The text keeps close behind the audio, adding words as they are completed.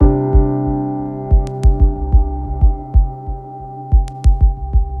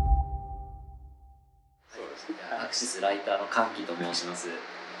ライターの歓喜と申します。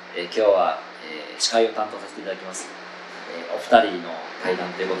今日は、司会を担当させていただきます。お二人の対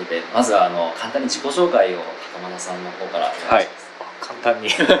談ということで、まずは簡単に自己紹介を袴田さんの方からお願いします。簡単に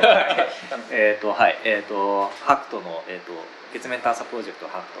ハクトの、月面探査プロジェクト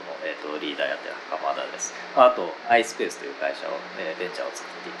ハクトの、リーダーやってる袴田です。あと iSpace という会社を、ベンチャーを作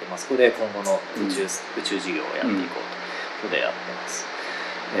っていて、そこで今後の宇宙事業をやっていこうということでやってます。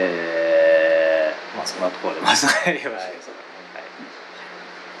そんなところでまずよろしいですか。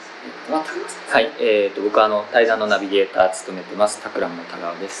はい、僕は対談のナビゲーター務めてますタクラムの田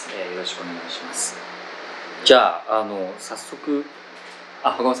川です、よろしくお願いします。じゃあ早速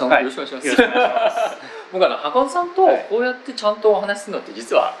袴田さん、よろしくお願いします。僕袴田さんとこうやってちゃんとお話しするのって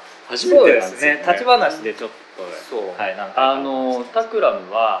実は初めてなんですよね。立ち話でちょっとタクラ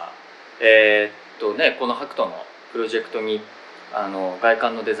ムはこのハクトのプロジェクトに外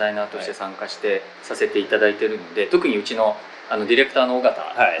観のデザイナーとして参加してさせていただいているので、特にうちのディレクターの尾形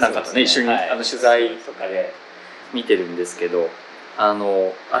なんかとね、一緒に取材とかで見てるんですけど、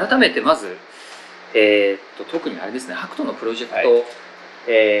改めてまず、特にあれですね、ハクトのプロジェクト、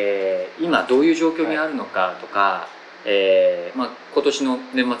今どういう状況にあるのかとか、今年の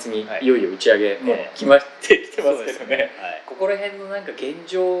年末にいよいよ打ち上げも決まってきてますけどね、ここら辺のなんか現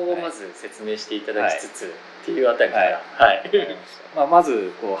状をまず説明していただきつつっていうあたりから、ま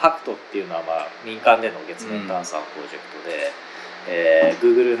ずハクトっていうのは民間での月面探査プロジェクトで、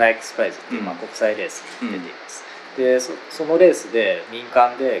Google ナイクスプライズっていう国際レースに出ています。でそのレースで民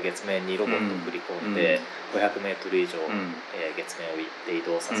間で月面にロボットを振り込んで 500m 以上月面を移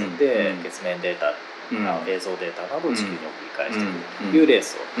動させて、月面データ映像データなどを地球に送り返していくというレー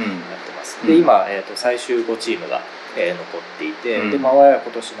スをやってます。で今、最終5チームが残っていて、で我々は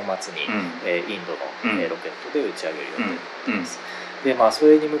今年の末にインドのロケットで打ち上げる予定です。でそ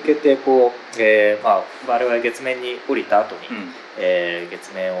れに向けて我々月面に降りた後に、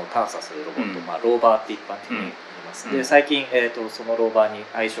月面を探査するロボット、ローバーって一般的に言います。で最近、そのローバーに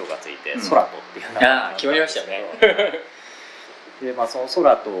愛称がついてソラトっていう名前が決まりましたよね。でそのソ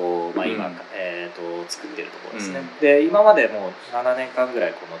ラトを今、作っているところですね。で今までもう7年間ぐら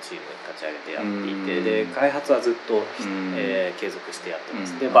いこのチーム立ち上げてやっていて、で開発はずっと、継続してやってま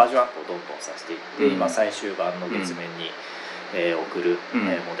す。でバージョンアップをどんどんさせていって、今最終版の月面に、送る、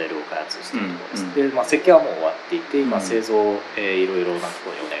モデルを開発しているところです。で、設計はもう終わっていて、今製造を、いろいろなと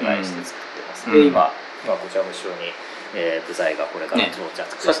ころにお願いして作ってます。で今こちらの後ろに、部材がこれから到着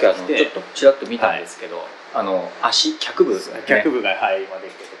してきて、さっきちょっとちらっと見たんですけど、脚部ですね。脚部が今で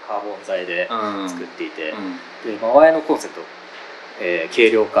きててカーボン材で作っていて、で我々のコンセプト、軽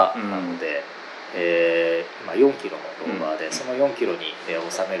量化なので、今4キロのローバーで、その4キロに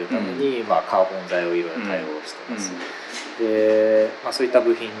収めるために、カーボン材をいろいろ対応してます。でそういった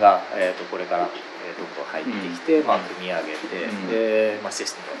部品が、これからどんどん入ってきて、組み上げて、でシ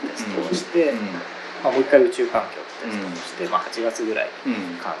ステムのテストをして、もう一回宇宙環境のテストをして、8月ぐらいに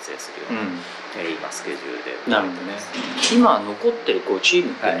完成するように、今スケジュールでなるほどね。今残ってるチー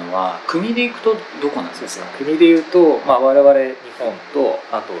ムっていうのは、国でいくとどこなんですか？国でいうと、我々日本と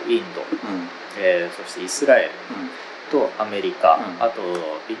あとインド、そしてイスラエルとアメリカ、あと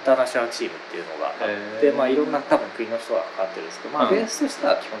インターナショナルチームっていうのがあって、いろんな多分国の人が関わってるんですけど、ベースとして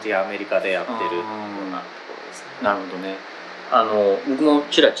は基本的にアメリカでやってるようなところですね。なるほどね。僕も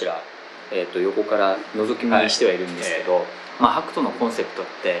ちらちら横から覗き見してはいるんですけど、ハクトのコンセプトっ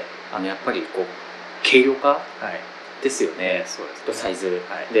てやっぱり軽量化ですよね。そうですとサイズ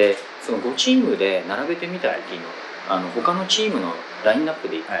で、その5チームで並べてみた時の他のチームのラインナップ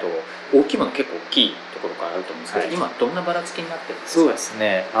でいくと、大きいもの結構大きいところからあると思うんですけど、今どんなばらつきになってるんですか？そうです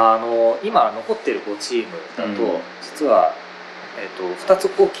ね、今残っている5チームだと、実は、2つ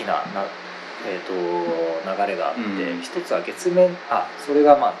大きな流れがあって、1つは月面、それ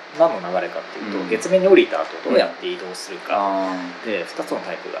が何の流れかっていうと、月面に降りた後どうやって移動するかで2つの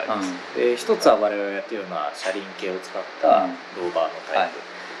タイプがあります。で1つは我々がやっているような車輪系を使ったローバーのタイプ、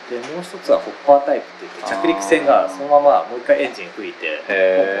でもう一つはホッパータイプっていって、着陸船がそのままもう一回エンジン吹いてポン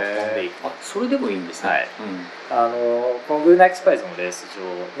ポン飛んでいく。それでもいいんですね。この Google ナイクスプライズのレース上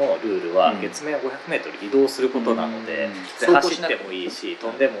のルールは、月面を 500m 移動することなので、走ってもいいし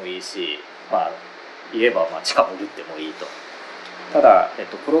飛んでもいいし、言えば地下潜ってもいいと。ただ、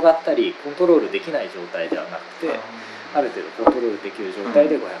転がったりコントロールできない状態ではなくて、ある程度コントロールできる状態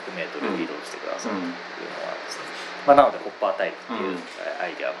で 500m 移動してくださいというのはですね、なのでホッパータイプっていうア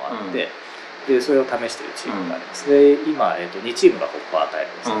イデアもあって、でそれを試しているチームがあります。で今、2チームがホッパータイ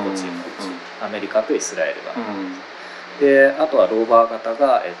プですね。5チームのうちアメリカとイスラエルが、であとはローバー型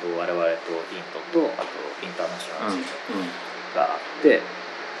が、我々とインドとあとインターナショナルチームがあって、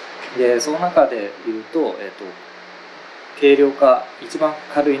でその中でいうと、軽量化一番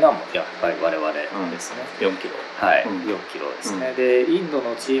軽いのはもうやっぱり我々ですね、4キロ、はい、うん4キロですね、でインド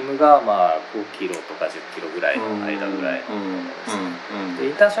のチームがまあ5キロとか10キロぐらいの間ぐらいのものですね、でイ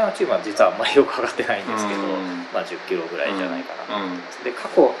ンターナショナルチームは実はあんまりよく上がってないんですけど、まあ、10キロぐらいじゃないかなと思ってます、で過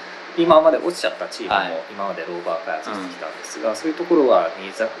去今まで落ちちゃったチームも今までローバー開発してきたんですが、そういうところは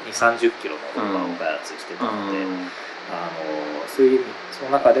230キロのローバーを開発してたので、そういう意味そ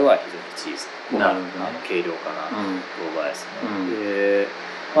の中では非常に小さな、軽量化なローバーですね、で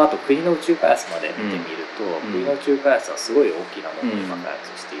あと国の宇宙開発まで見てみると、国の宇宙開発はすごい大きなものを今開発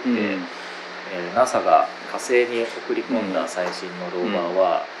していて、NASA が火星に送り込んだ最新のローバー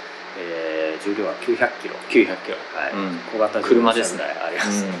は、重量は900キロ、はい、小型自動車ぐらいありま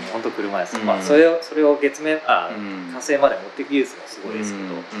す、本当車です、まあ、それを月面火星まで持っていく技術もすごいですけど、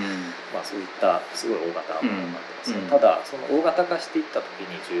まあ、そういったすごい大型なものになってますね、ただその大型化していった時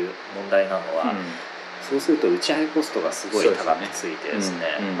に問題なのは、そうすると打ち上げコストがすごい高くついてです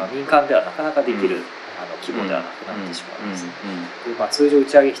ね、まあ、民間ではなかなかできる、規模ではなくなってしまうんですね、でまあ、通常打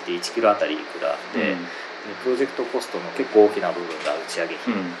ち上げ費って1キロあたりいくらで、プロジェクトコストの結構大きな部分が打ち上げ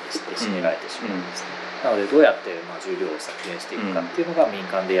費にして占められてしまうんですね、なのでどうやってまあ重量を削減していくかっていうのが民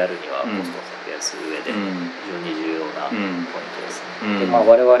間でやるにはコストを削減する上で非常に重要なポイントですね、でま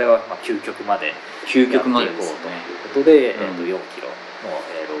あ、我々はまあ究極までやっていこうということで、4キロの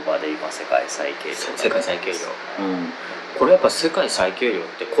ローバーで今世界最軽量、これやっぱ世界最軽量っ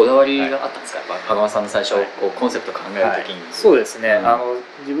てこだわりがあったんですか、やっぱ羽釜さんの最初こうコンセプト考えるときに、そうですね、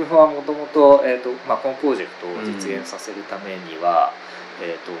自分はもともとこのプロジェクトを実現させるためには、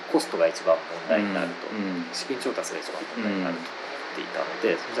コストが一番問題になると、資金調達が一番問題になると思っていたの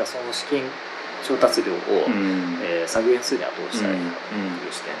で、じゃあその資金調達量を、削減するにはどうしたらいいかとい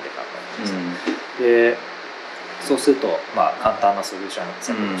う視点で考えてました、でそうすると、まあ、簡単なソリューショ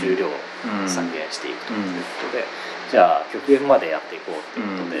ン重量を削減していくということで、じゃあ極限までやっていこうという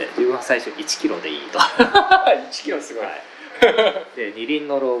ことで、自分は最初1キロでいいと1キロすごい、で二輪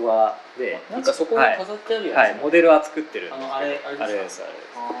のローバーでなんかそこに飾ってあるやつ、はい、モデルは作ってるんですあれです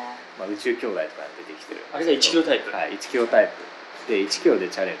まあ、宇宙兄弟とかに出てきてるあれが1キロタイプ、はい、1キロタイプで1キロで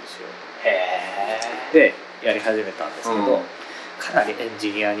チャレンジしようとでやり始めたんですけど、かなりエン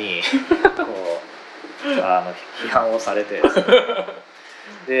ジニアにこう批判をされて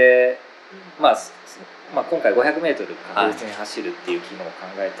で、まあ、今回 500m 確実に走るっていう機能を考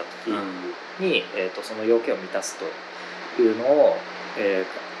えた時に、その要件を満たすというのを、エ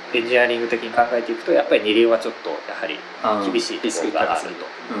ンジニアリング的に考えていくとやっぱり二輪はちょっとやはり厳しいところがある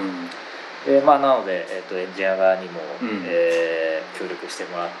と。でまあ、なので、エンジニア側にも、協力して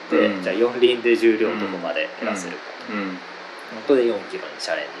もらって、じゃあ4輪で重量どこまで減らせるかと。元で4キロにチ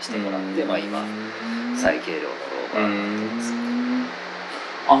ャレンジしてもらって、まあ、今最軽量のローバーになってます。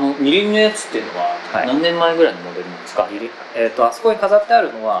二輪のやつっていうのは何年前ぐらいのモデルなんですか？あそこに飾ってあ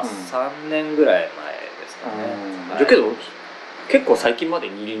るのは3年ぐらい前ですかね。だけど結構最近まで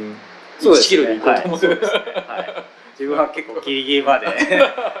二輪1キロで行こうと思ってる。自分は結構ギリギリまでエン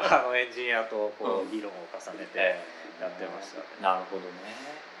ジニアとこう議論を重ねてやってました。なるほどね。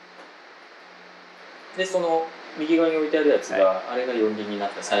でその右側に置いてあるやつが、あれが4輪にな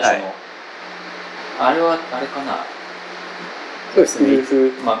った最初の、あれはあれかな、そうですね、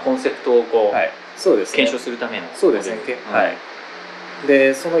まあ、コンセプトをこう、そうですね、検証するためのそうですね、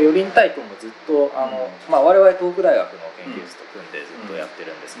でその4輪タイプもずっとまあ、我々東北大学の研究室と組んでずっとやって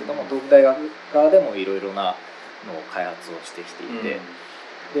るんですけども、東北大学側でもいろいろなのを開発をしてきていて、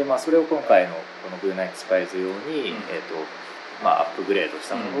でまあ、それを今回のこのブルーナイトスパイズ用に、まあ、アップグレードし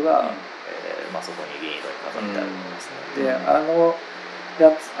たものが、まあ、そこに銀色に飾ってあるものですね。で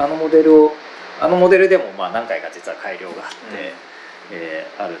あのモデルでもまあ何回か実は改良があって、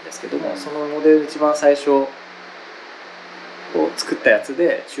あるんですけども、そのモデル一番最初を作ったやつ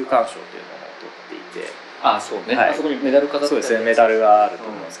で中間賞というものを取っていて、そうね、あそこにメダル飾ってある。そうですね、メダルがあると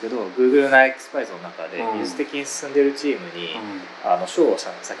思うんですけど、Google の XPRIZE の中で技術的に進んでいるチームに賞を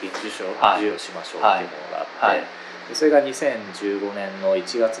先に授与しましょうっていうものがあって、それが2015年の1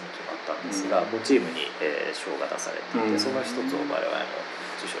月に決まったんですが、5チームに賞が出されていて、その一つを我々も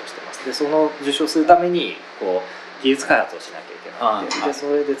受賞してます。でその受賞するためにこう技術開発をしなきゃいけなくて、で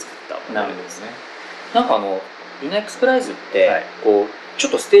それで作ったモデルですね。なんかユナ XPRIZE ってこうちょ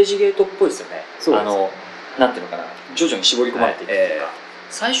っとステージゲートっぽいですよね。なんていうのかな、徐々に絞り込まれていくというか、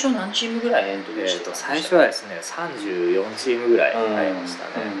最初何チームぐらいエントリーしてたんですか？最初はですね34チームぐらい入りました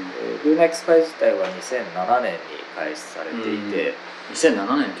ね。ユナ XPRIZE 自体は2007年に開始されていて、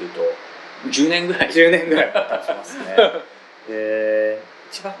2007年というと10年ぐらい経ちますね。で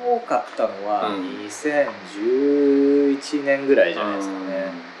一番多かったのは2011年ぐらいじゃないですかね。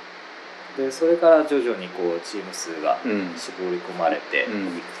でそれから徐々にこうチーム数がうん絞り込まれていく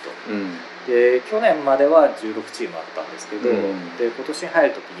と、うんで去年までは16チームあったんですけど、うんで今年に入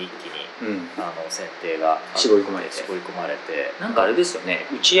る時に一気にうん選定が絞り込まれて絞り込まれて、なんかあれですよね、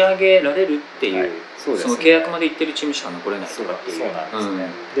打ち上げられるっていう、はいそうですねその契約まで行ってるチームしか残れないとかっていう。そうなんです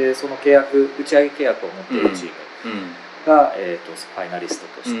ね、でその打ち上げ契約を持っているチームうんが、ファイナリスト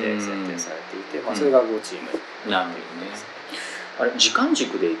として選定されていて、それが5チームなるほどね。あれ時間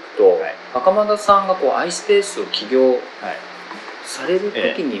軸でいくと、はい袴田さんがこう iSpace を起業はいされる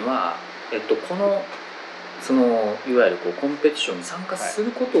時には、このそのいわゆるこうコンペティションに参加す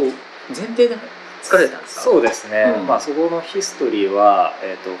ることを前提で作られたんですか？そうですね、うんそこのヒストリーは、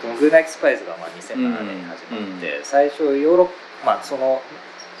このグーナイクスパイスが2007年に始まって、最初ヨーロッパ、その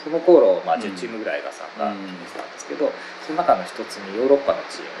頃、10チームぐらいが参加したんですけど、その中の一つにヨーロッパの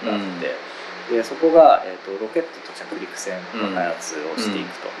チームがあって、でそこが、ロケットと着陸船の開発をしていく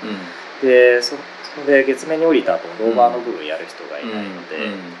と、でそれで月面に降りた後ローバーの部分やる人がいないので、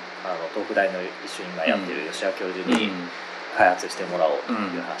東北大の一緒に今やってる吉田教授に開発してもらおうとい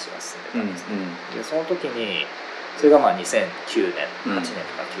う話が進んでたんですね。でその時にそれが2009年8年と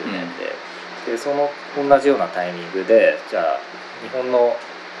か9年で、その同じようなタイミングでじゃあ日本の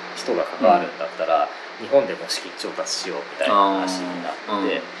人が関わるんだったら、日本でも資金調達しようみたいな話になっ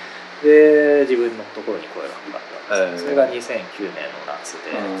て、で自分のところに声がかかったんです、それが2009年の夏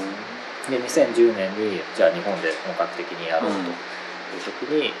で、2010年にじゃあ日本で本格的にやろうという時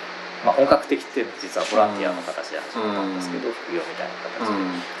に、本格的っていうのは実はボランティアの形で始まったんですけど、副業みたいな形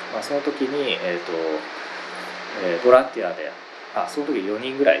で、その時に、ボランティアでその時4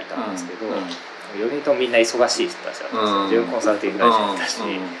人ぐらいいたんですけど、4人ともみんな忙しい人たちだったんですよ。自分コンサルティング会社にいたし、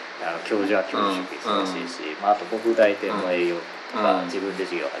教授は教授職忙しいし、あと僕代店の営業とか、自分で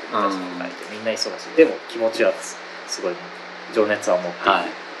事業を始めた人がいて、みんな忙しい。でも気持ちはすごい情熱は持って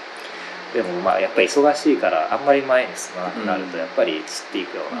いる、でもやっぱり忙しいからあんまり前に進まなくなるとやっぱり散ってい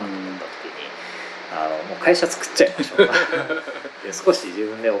くようなと思った時に、もう会社作っちゃいましょうで少し自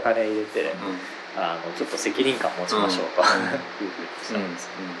分でお金入れて、ちょっと責任感持ちましょうというふうにしたんで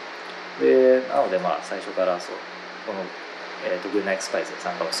すよ。でなので最初からこの、グーナイクスパイスで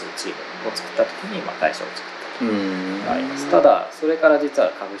参加をするチームを作った時に会社を作ったというのがあります。ただそれから実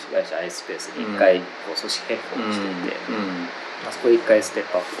は株式会社iSpaceに1回こう組織変更をしていて、そこで1回ステッ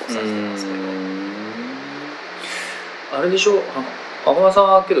プアップをさせてますけど、あれでしょ、袴田さん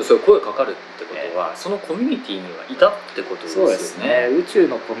はけどそれ声かかるってことは、そのコミュニティにはいたってことですよね。そうですね、宇宙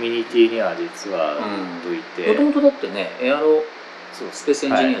のコミュニティには実はずっといて、もともとだってねエアロスペースエ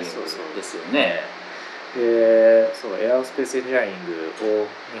ンジニアリングですよね。でエアロスペースエンジニアリングを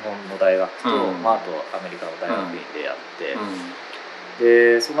日本の大学と、あとアメリカの大学院でやって、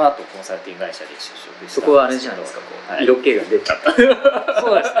でその後コンサルティング会社に就職した。そこはあれじゃないですか、色気が出ちゃった。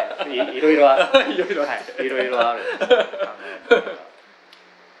そうですね、いろいろあるいろいろある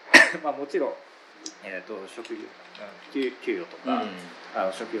もちろん、職業給与とか、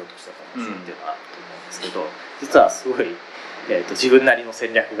職業としての話っていうのはあると思うんですけど、実はすごい、自分なりの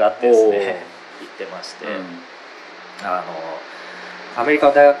戦略があってですね言ってまして、アメリカ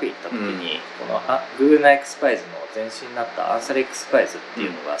の大学院行った時に、このグーナイクスパイスの前身になったアンサレックスパイスってい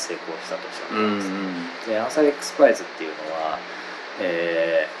うのが成功したとしたんです。でアンサレックスパイスっていうのは、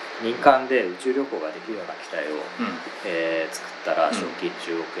民間で宇宙旅行ができるような機体を、作ったら賞金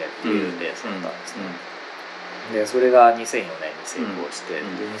10億円っていうレースだったんですね。でそれが2004年に成功して、で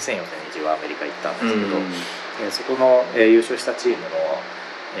2004年に自分はアメリカ行ったんですけど、そこの、優勝したチームの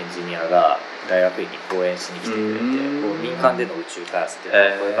エンジニアが大学院に講演しに来てくれて、こう民間での宇宙開発っていうの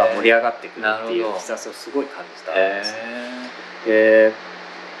はこれが盛り上がってくるっていう兆しをすごい感じたんですよ。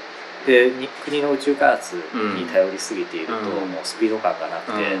で国の宇宙開発に頼りすぎていると、もうスピード感がな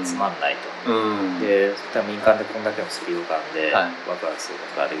くてつまんないと、でそしたら民間でこんだけのスピード感でワクワクする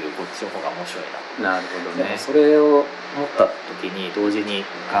のができる、こっちの方が面白いなと。なるほどね。でもそれを思った時に同時に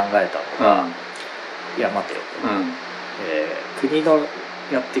考えたのが、いや待てよと、国の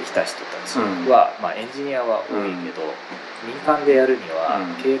やってきた人たちは、エンジニアは多いけど、民間でやるには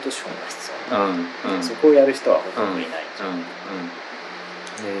経営と資本が必要なんだ、そこをやる人はほとんどいないんじゃないかと。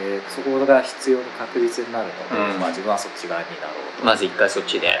でそこが必要に確実になるので、自分はそっち側になろうと、まず一回そっ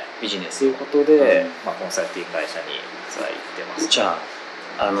ちでビジネスということで、コンサルティング会社に実は行ってます。じゃ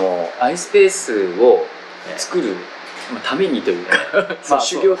あiSpaceを作るためにというか、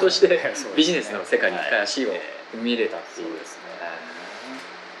修行としてビジネスの世界に一回足を踏み入れたっていう。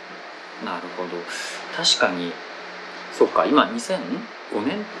なるほど。確かにそっか、今2005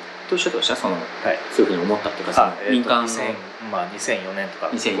年とおっしゃってました、そういうふうに思ったっていうか、民間の2004年とか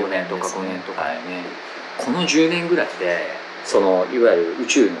2004年とか5年とかね、この10年ぐらいでそのいわゆる宇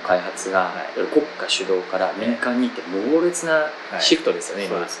宙の開発が、はい国家主導から民間にって猛烈なシフトですよね、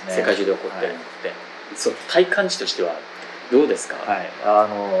今そうですね世界中で起こってるのって、そう体感値としてはどうですか？はい、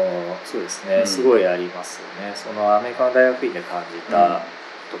そうですね、うんすごいありますよね。そのアメリカの大学院で感じた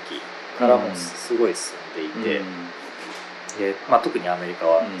時からもすごい進んでいて、で特にアメリカ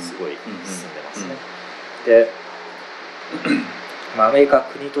はすごい進んでますね。でアメリカは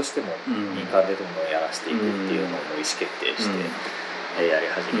国としても民間でどんどんやらせていくっていうのを意思決定してやり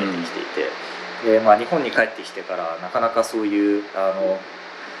始めてきていて、で日本に帰ってきてからなかなかそういう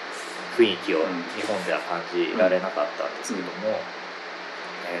雰囲気を日本では感じられなかったんですけども、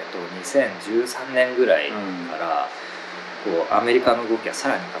2013年ぐらいからこうアメリカの動きがさ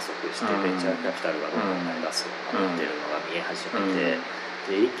らに加速してベンチャーキャピタルがどんどん成り出すようになっているのが見え始めて、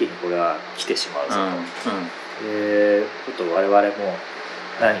で一気にこれは来てしまうぞと。でちょっと我々も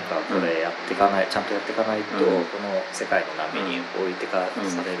何かこれやっていかない、ちゃんとやっていかないと、この世界の波に置いてか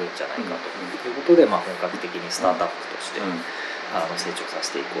されるんじゃないかということで、本格的にスタートアップとして成長さ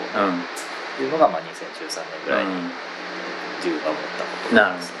せていこうというのが2013年ぐらいに自分が思ったこと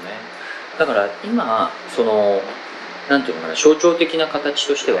なんですよね。だから今そのなんていうのかな、象徴的な形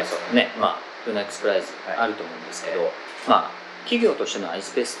としてはね、ルナエクスプライズあると思うんですけど、企業としての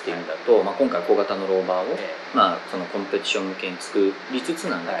iSpace っていう意味だと、今回小型のローバーを、そのコンペティション向けに作りつつ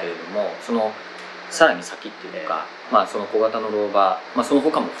なんだけれども、そのさらに先っていうか、その小型のローバー、その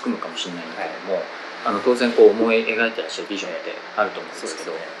他も含むかもしれないんだけども、当然こう思い描いてらっしゃるビジョンってあると思うんですけ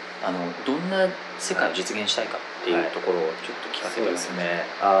ど、どんな世界を実現したいかっていうところをちょっと聞かせてください。そうですね、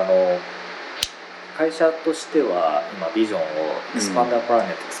会社としては今ビジョンをエクスパンダープラ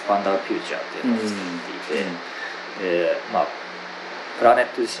ネット、エクスパンダーフューチャーっていうのを作っていて、プラネッ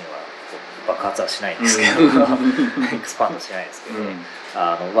ト自身は爆発はしないんですけど、エクスパンドしないんですけど、プ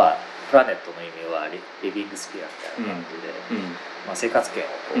ラネットの意味はリビングスピアみたいな感じで、生活圏を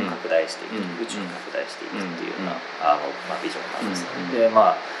こう拡大していく、宇宙に拡大していくっていうようなビジョンなんですね。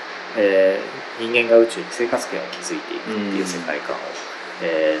で人間が宇宙に生活圏を築いていくっていう世界観を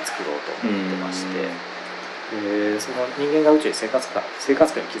作ろうと思ってまして、その人間が宇宙に生活圏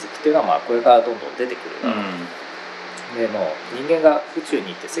を築くっていうのはこれからどんどん出てくるなと。でも人間が宇宙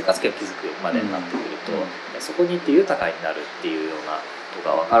に行って生活圏を築くまでになってくると、そこに行って豊かになるっていうようなこと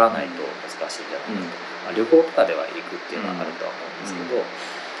が分からないと難しいんじゃないかと。旅行とかでは行くっていうのはあるとは思うんですけど、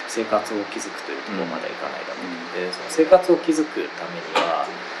生活を築くというところまではいかないだろうと。でその生活を築くためには、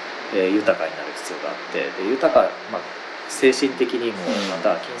豊かになる必要があって、で豊か、精神的にもま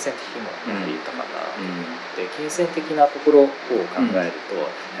た金銭的にもやはり豊かなと思って、金銭的なところを考えると、やは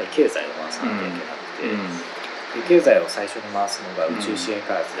り経済を回さなきゃいけなくて、で経済を最初に回すのが宇宙支援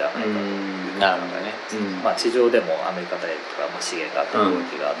開発ではないかという考えね、地上でもアメリカ大陸とか資源があって貿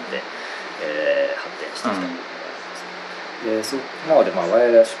易があって、発展してきた部分があります。なので我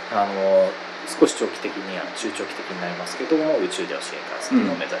々は少し長期的には中長期的になりますけども、宇宙での支援開発を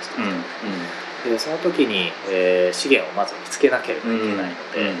目指していきたい。でその時に、資源をまず見つけなければいけない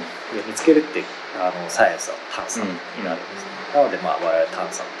ので、見つけるってサイエンスは探査になるんです。なので我々は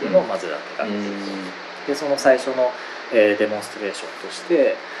探査っていうのをまずやっていかないといけない。でその最初の、デモンストレーションとし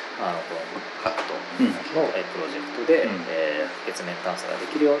てこのハクトの、プロジェクトで、月面探査がで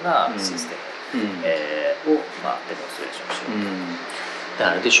きるようなシステム、を、デモンストレーションしようと。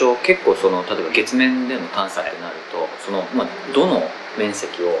あれでしょう、結構例えば月面での探査ってなると、どの面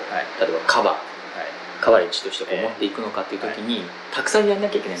積を、例えばカバレッジとしてこう持っていくのかっていう時に、たくさんやんな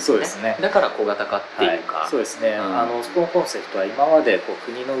きゃいけないんですよね。そうですね。だから小型化っていうか、そうですね、そこのコンセプトは今まで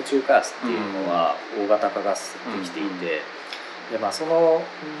国の宇宙開発っていうのは大型化が進んできていて、でその、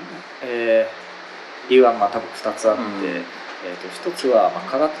理由は多分2つあって、1つは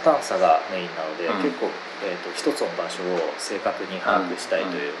科学探査がメインなので、結構、1つの場所を正確に把握したい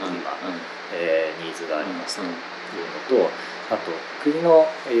という今、ニーズがありますというのと、あと国の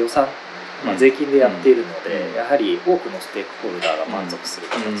予算、税金でやっているので、やはり多くのステークホルダーが満足する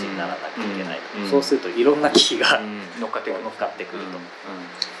形にならなきゃいけないと、そうするといろんな機器が乗っかってくる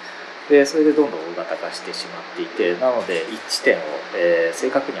と、でそれでどんどん大型化してしまっていて、なので一地点を、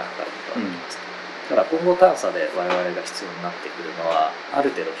正確には測ることができます。だから今後探査で我々が必要になってくるのは、ある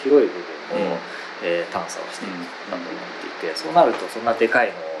程度広い部分を、探査をしていくんだと思っていて、そうなるとそんなでか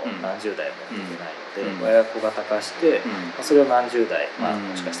いのを何十台もいけないので、我々は小型化して、それを何十台、も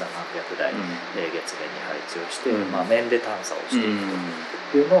しかしたら何百台、月面に配置をして、面で探査をしていく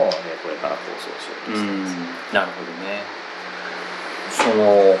というのを、これから構想しようとしています。なるほどね。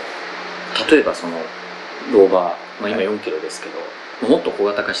例えばローバー、今4キロですけど、もっと小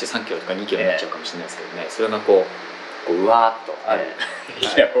型化して3キロとか2キロになっちゃうかもしれないですけどね、それがこううわーっとあるエリ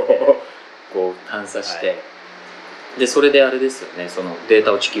アをこう探査して、でそれであれですよね、そのデー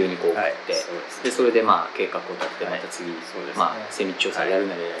タを地球にこう送って、そうです。でそれでまあ計画を立ててまた次、そうですね。まあ精密調査やる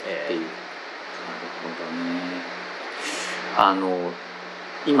なりやるっていう、なるほどね。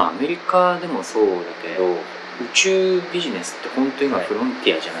今アメリカでもそうだけど、宇宙ビジネスって本当に今フロン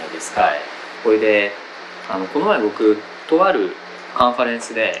ティアじゃないですか。これでこの前僕とあるカンファレン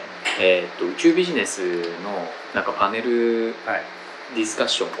スで、宇宙ビジネスのなんかパネルディスカッ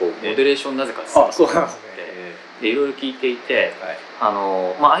ションこうモデレーションなぜかするそうなんですね。でいろいろ聞いていて、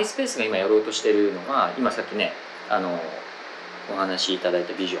iSpace が今やろうとしてるのが、今さっきねお話しいただい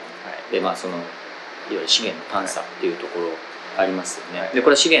たビジョン、でそのいわゆる資源の探査っていうところありますよね。でこ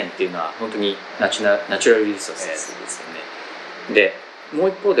れは資源っていうのは本当にナチュラルリソースですよね。でもう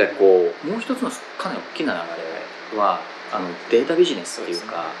一方でこうもう一つのかなり大きな流れはデータビジネスっていう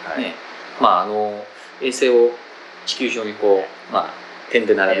かね、衛星を地球上にこう、点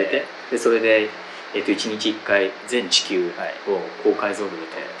で並べて、でそれで1日1回全地球を高解像度で撮っ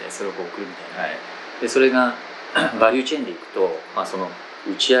てそれをこう送るみたいな、でそれがバリューチェーンでいくと、その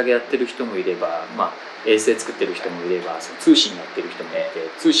打ち上げやってる人もいれば、衛星作ってる人もいれば、その通信やってる人もいて、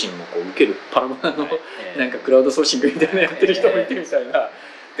通信もこう受けるパラボラのなんかクラウドソーシングみたいなのやってる人もいてみたいな。だか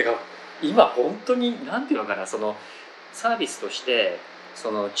ら今本当に何ていうのかな、そのサービスとして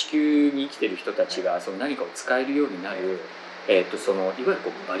その地球に生きてる人たちがその何かを使えるようになる、そのいわゆるこ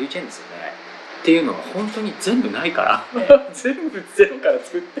うバリューチェーンですよね。っていうのが本当に全部ないから全部ゼロから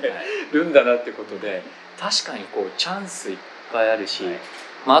作ってるんだなってことで、確かにこうチャンスいっぱいあるし、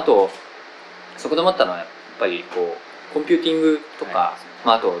あとそこで思ったのはやっぱりこうコンピューティングとか、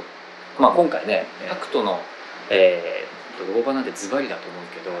あと、今回ねハクトのローバなんてズバリだと思う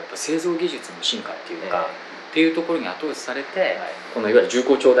けど、やっぱ製造技術の進化っていうか、っていうところに後押しされて、このいわゆる重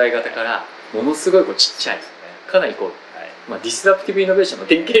厚長大型からものすごいこうちっちゃいかなりこう、ディスラプティブイノベーションの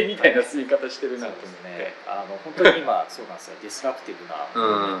典型みたいな進み方してるなと思って、本当に今そうなんですよ、ディスラプティブなモ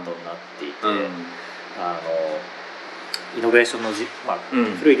ーメントになっていて、イノベーションの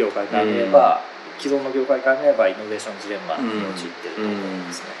古い業界から見れば、既存の業界から見ればイノベーションジレンマに陥ってると思うん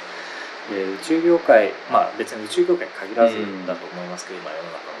ですね。で宇宙業界、別に宇宙業界に限らずだと思いますけど、今世の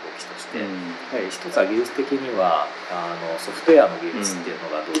中の動きとして、やはり一つは技術的にはソフトウェアの技術っていうの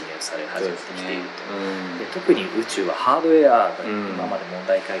が導入され始めてきていると。で特に宇宙はハードウェアが今まで問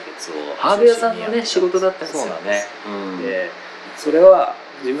題解決をハードウェアさんのね仕事だったんですよね。でそれは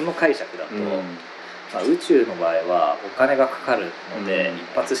自分の解釈だと、宇宙の場合はお金がかかるので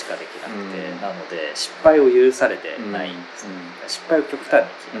一発しかできなくて、なので失敗を許されてないんです、失敗を極端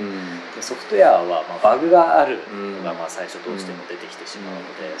に嫌い、でソフトウェアはバグがあるのが最初どうしても出てきてしまうの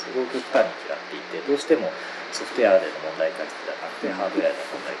で、それを極端に嫌っていて、どうしてもソフトウェアでの問題解決ではなくてハードウェアでの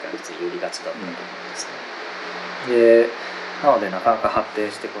問題解決に寄りがちだったと思うんですね。でなのでなかなか発展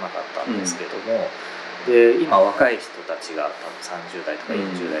してこなかったんですけども、で今若い人たちが多分30代とか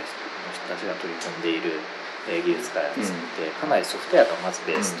40代の人たちが取り組んでいる技術開発ってかなりソフトウェアがまず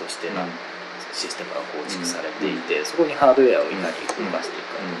ベースとしてなシステムが構築されていて、そこにハードウェアをいかに動かしてい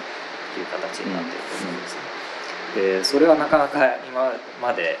くかという形になっていると思うんですね。でそれはなかなか今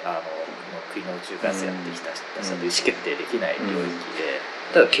まで国の宇宙開発やってきた人たちだと意思決定できない領域で、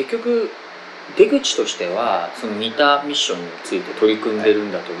ただ結局出口としてはその似たミッションについて取り組んでる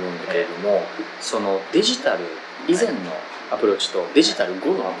んだと思うんだけれども、そのデジタル以前のアプローチとデジタル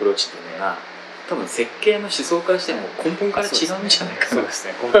後のアプローチっていうのが多分設計の思想からしても根本から違うんじゃないかな。そうです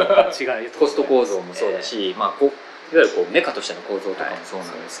ね、根本から違うコスト構造もそうだし、いわゆるこうメカとしての構造とかもそうな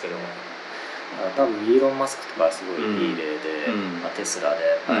んですけど、多分イーロン・マスクとかすごいいい例で、テスラ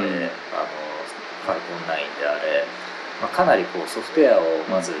であれ、ファルコン9であれ、かなりこうソフトウェアを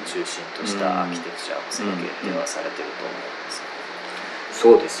まず中心としたアーキテクチャの設計っていうのはされてると思うんです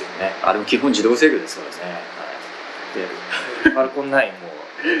よ。そうですよね。あれも基本自動制御ですよね。でファルコン9も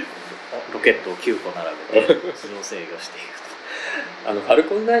ロケットを9個並べて自動制御していくと。ファル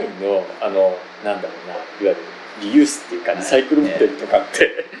コン9のなんだろうな、いわゆるリユースっていうかリサイクルモデルとかっ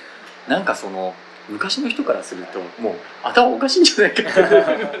て、なんかその昔の人からするともう頭おかしいんじゃないかって思う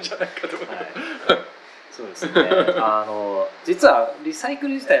じゃないかと思う。そうですね。実はリサイク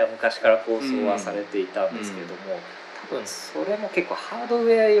ル自体は昔から構想はされていたんですけれども、多分それも結構ハードウ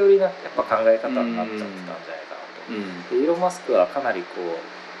ェア寄りなやっぱ考え方になっちゃってたんじゃないかなと。でイーロン・マスクはかなりこ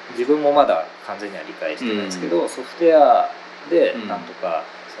う自分もまだ完全には理解してないですけど、ソフトウェアでなんとか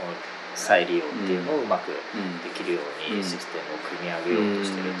その再利用っていうのをうまくできるようにシステムを組み上げようと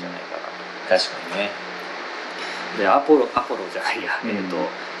してるんじゃないかなと。確かにね。でアポロじゃないや、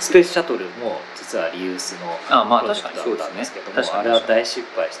スペースシャトルも実はリユースのプロジェクトだったんですけども、あれは大失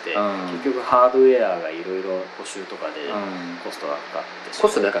敗して、結局ハードウェアがいろいろ補修とかでコストがかかって、コ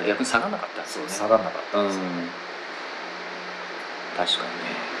ストだから逆に下がらなかったんですよね。下がらなかったんですよね。確かに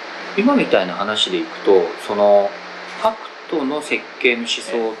ね。今みたいな話でいくとそのハクトの設計の思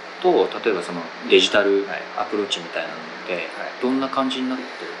想と、例えばそのデジタルアプローチみたいなので、どんな感じになってる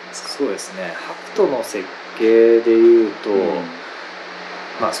んですか？そうですね、ハクトの設計でいうと、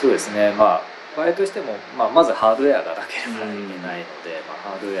まあそうですね、まあ場合としても、まずハードウェアがなければいけないので、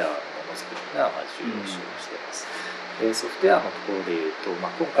ハードウェアのものづくりが重要視をしています。ソフトウェアのところでいうと、今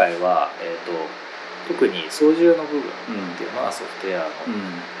回は、特に操縦の部分っていうのはソフトウェアの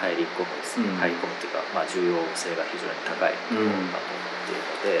入り込むですね、入り込むっていうか、重要性が非常に高いところだと思ってい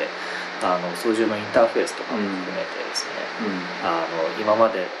るので、操縦のインターフェースとかも含めてですね、今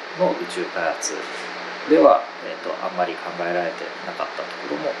までの宇宙開発では、あんまり考えられてなかったと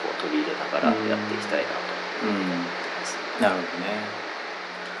ころもこう取り入れながらやっていきたいなと思ってます。なるほどね。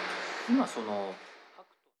今その